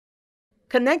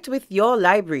Connect with your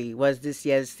library was this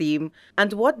year's theme,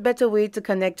 and what better way to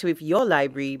connect with your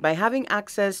library by having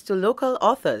access to local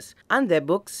authors and their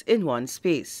books in one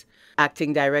space.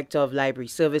 Acting Director of Library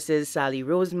Services Sally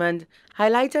Rosemond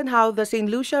highlighted how the Saint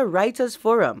Lucia Writers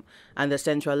Forum and the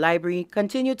Central Library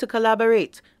continue to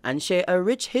collaborate and share a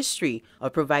rich history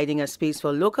of providing a space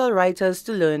for local writers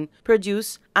to learn,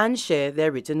 produce, and share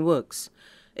their written works.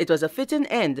 It was a fitting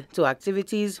end to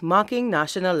activities marking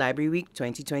National Library Week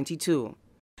 2022.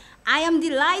 I am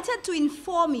delighted to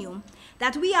inform you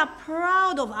that we are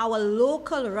proud of our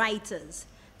local writers.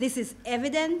 This is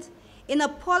evident in a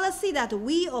policy that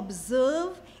we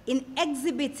observe in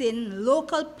exhibiting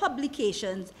local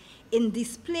publications in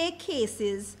display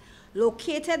cases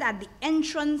located at the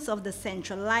entrance of the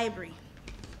Central Library.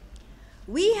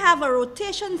 We have a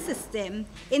rotation system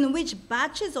in which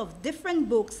batches of different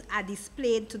books are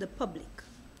displayed to the public,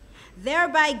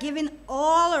 thereby giving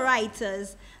all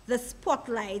writers the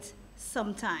spotlight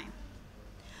sometime.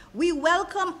 We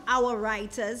welcome our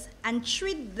writers and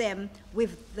treat them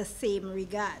with the same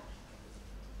regard.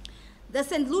 The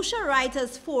Saint Lucia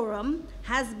Writers Forum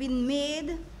has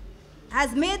made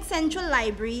Central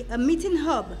Library a meeting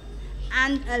hub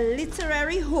and a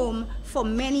literary home for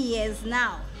many years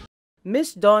now.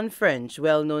 Miss Dawn French,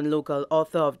 well-known local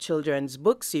author of children's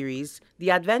book series,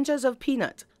 The Adventures of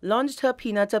Peanut, launched her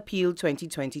Peanut Appeal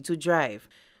 2022 drive.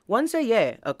 Once a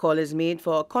year, a call is made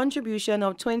for a contribution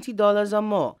of $20 or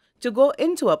more to go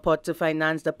into a pot to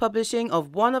finance the publishing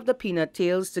of one of the Peanut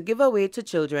tales to give away to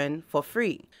children for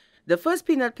free. The first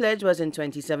Peanut pledge was in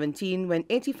 2017 when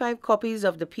 85 copies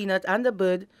of The Peanut and the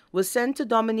Bird was sent to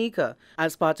Dominica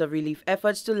as part of relief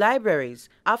efforts to libraries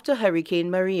after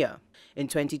Hurricane Maria. In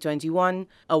 2021,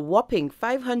 a whopping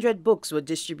 500 books were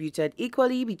distributed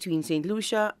equally between St.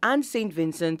 Lucia and St.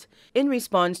 Vincent in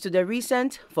response to the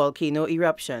recent volcano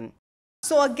eruption.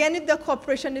 So again, with the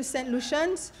cooperation with St.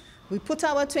 Lucians, we put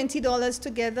our $20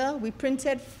 together. We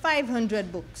printed 500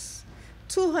 books.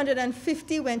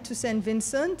 250 went to St.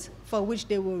 Vincent, for which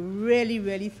they were really,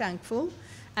 really thankful,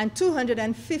 and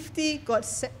 250 got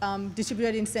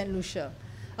distributed in St. Lucia.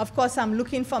 Of course, I'm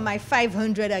looking for my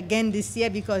 500 again this year,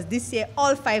 because this year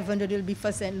all 500 will be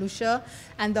for St. Lucia,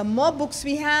 and the more books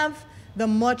we have, the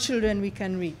more children we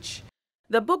can reach.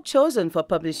 The book chosen for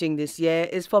publishing this year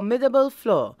is Formidable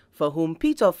Floor, for whom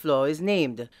Peter Floor is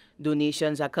named.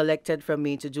 Donations are collected from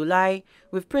May to July,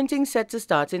 with printing set to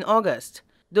start in August.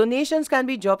 Donations can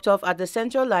be dropped off at the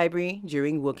Central Library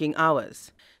during working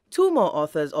hours. Two more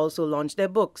authors also launched their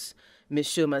books. Miss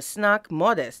Sherma Snack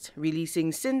Modest,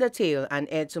 releasing Cinder Tale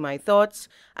and Add to My Thoughts,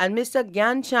 and Mr.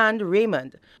 Gyan Chand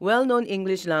Raymond, well-known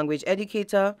English language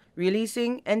educator,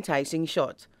 releasing Enticing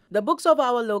Short. The books of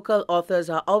our local authors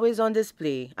are always on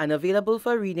display and available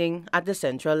for reading at the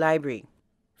Central Library.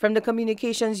 From the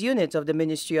Communications Unit of the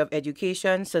Ministry of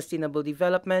Education, Sustainable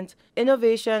Development,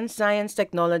 Innovation, Science,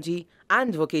 Technology,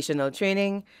 and Vocational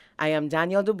Training, I am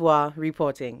Daniel Dubois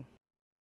reporting.